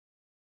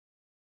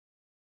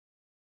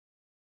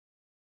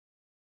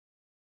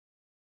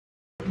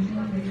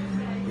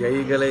E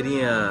aí,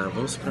 galerinha,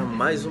 vamos para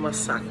mais uma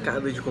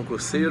sacada de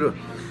concurseiro.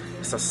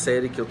 Essa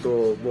série que eu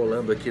tô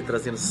bolando aqui,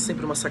 trazendo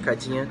sempre uma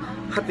sacadinha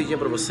rapidinha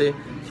para você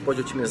que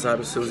pode otimizar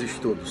os seus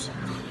estudos.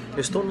 Eu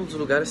estou num dos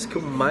lugares que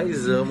eu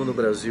mais amo no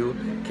Brasil,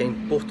 que é em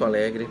Porto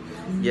Alegre,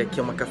 e aqui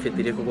é uma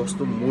cafeteria que eu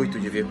gosto muito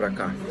de vir para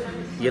cá.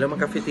 E ela é uma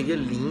cafeteria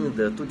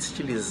linda, toda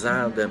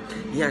estilizada,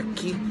 e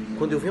aqui,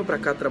 quando eu venho para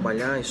cá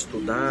trabalhar,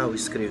 estudar, ou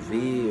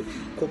escrever,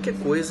 qualquer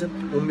coisa,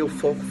 o meu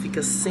foco fica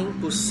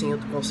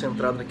 100%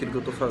 concentrado naquilo que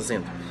eu estou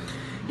fazendo.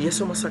 E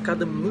essa é uma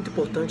sacada muito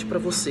importante para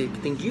você que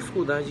tem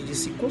dificuldade de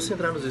se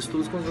concentrar nos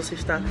estudos quando você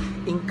está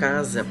em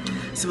casa.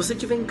 Se você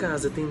estiver em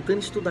casa tentando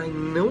estudar e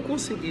não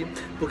conseguir,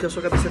 porque a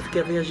sua cabeça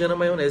fica viajando na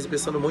maionese,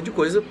 pensando um monte de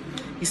coisa,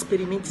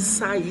 experimente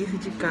sair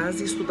de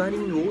casa e estudar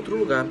em outro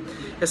lugar.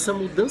 Essa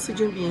mudança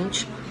de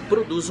ambiente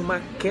produz uma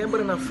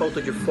quebra na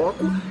falta de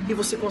foco e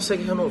você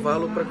consegue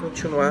renová-lo para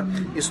continuar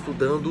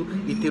estudando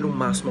e ter o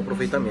máximo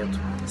aproveitamento.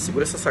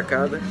 Segura essa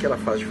sacada que ela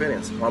faz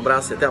diferença. Um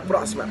abraço e até a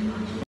próxima!